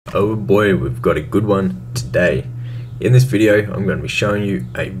Oh boy, we've got a good one today. In this video, I'm going to be showing you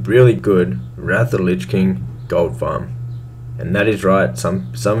a really good Wrath of the Lich King gold farm. And that is right,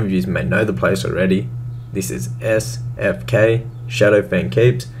 some of you may know the place already. This is SFK, Shadowfang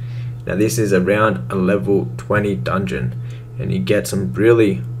Keeps. Now this is around a level 20 dungeon, and you get some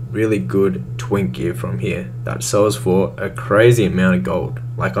really good TWINK gear from here that sells for a crazy amount of gold.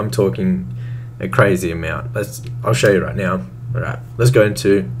 Like, I'm talking a crazy amount. I'll show you right now. Alright, let's go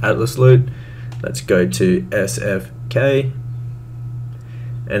into Atlas Loot. Let's go to SFK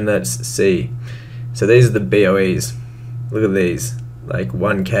and let's see. So these are the BOEs. Look at these, like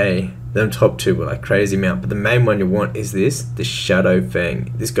 1k. Them top two were like crazy amount, but the main one you want is this, the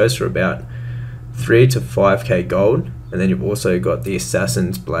Shadowfang. This goes for about 3 to 5k gold, and then you've also got the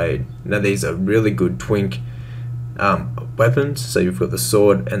Assassin's Blade. Now these are really good TWINK weapons. So you've got the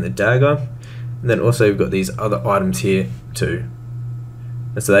sword and the dagger, and then also you've got these other items here too.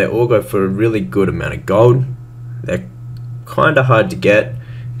 And so they all go for a really good amount of gold. They're kind of hard to get.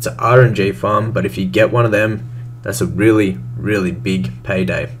 It's an RNG farm, but if you get one of them, that's a really big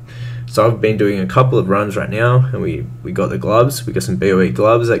payday. So I've been doing a couple of runs right now, and we got the gloves. We got some BOE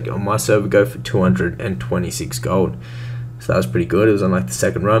gloves that on my server go for 226 gold. So that was pretty good. It was on like the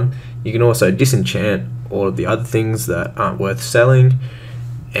second run. You can also disenchant all of the other things that aren't worth selling.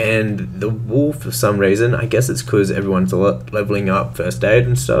 And the wool, for some reason, I guess it's because everyone's leveling up first aid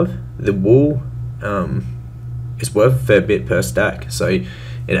and stuff, the wool is worth a fair bit per stack, so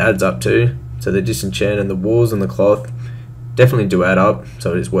it adds up too. So the disenchant and the wools and the cloth definitely do add up,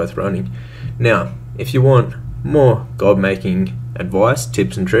 so it is worth running. Now, if you want more gold making advice,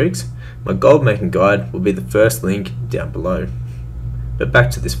 tips and tricks, my gold making guide will be the first link down below. But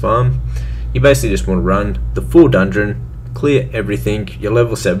back to this farm, you basically just want to run the full dungeon, clear everything. You're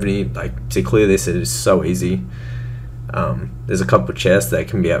level 70, like, to clear this it is so easy. There's a couple of chests that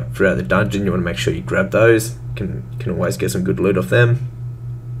can be out throughout the dungeon. You want to make sure you grab those. Can always get some good loot off them.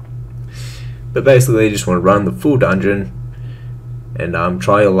 But basically you just want to run the full dungeon and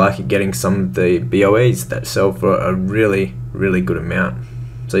try your luck at getting some of the BOEs that sell for a really good amount.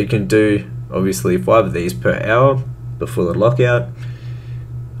 So you can do obviously 5 of these per hour before the lockout.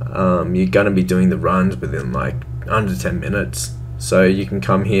 You're going to be doing the runs within like under 10 minutes, so you can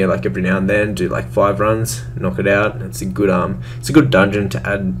come here like every now and then, do like 5 runs, knock it out. It's a good dungeon to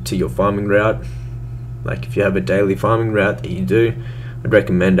add to your farming route. Like, if you have a daily farming route that you do, I'd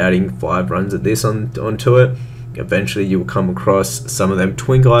recommend adding 5 runs of this onto it. Eventually you will come across some of them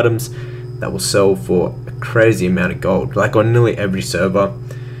TWINK items that will sell for a crazy amount of gold. Like on nearly every server,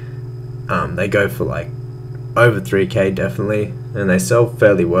 they go for like over 3k definitely, and they sell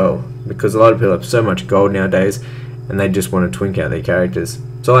fairly well because a lot of people have so much gold nowadays and they just want to TWINK out their characters.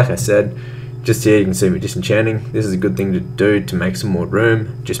 So like I said, just here you can see me disenchanting. This is a good thing to do to make some more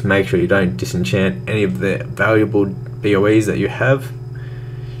room. Just make sure you don't disenchant any of the valuable BOEs that you have,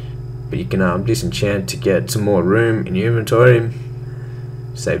 but you can disenchant to get some more room in your inventory,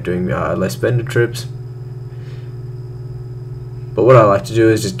 save doing less vendor trips. But what I like to do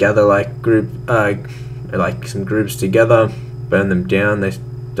is just gather like some groups together, burn them down, they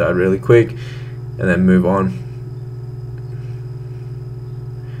die really quick, and then move on.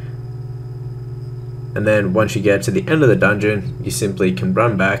 And then once you get to the end of the dungeon, you simply can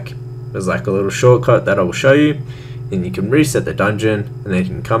run back. There's like a little shortcut that I will show you, and you can reset the dungeon, and then you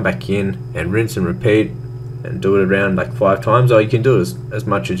can come back in and rinse and repeat and do it around like 5 times, or you can do it as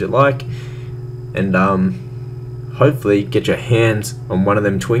much as you like, and hopefully get your hands on one of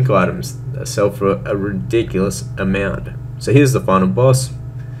them TWINK items that sell for a ridiculous amount. So here's the final boss.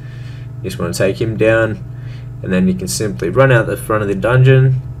 You just want to take him down, and then you can simply run out the front of the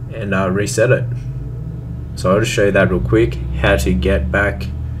dungeon and reset it. So I'll just show you that real quick, how to get back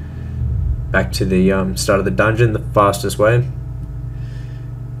to the start of the dungeon the fastest way.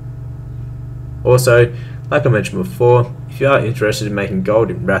 Also, like I mentioned before, if you are interested in making gold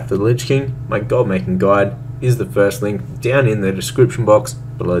in Wrath of the Lich King, my gold making guide is the first link down in the description box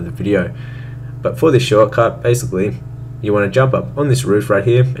below the video. But for this shortcut, basically you want to jump up on this roof right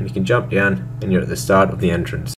here, and you can jump down and you're at the start of the entrance.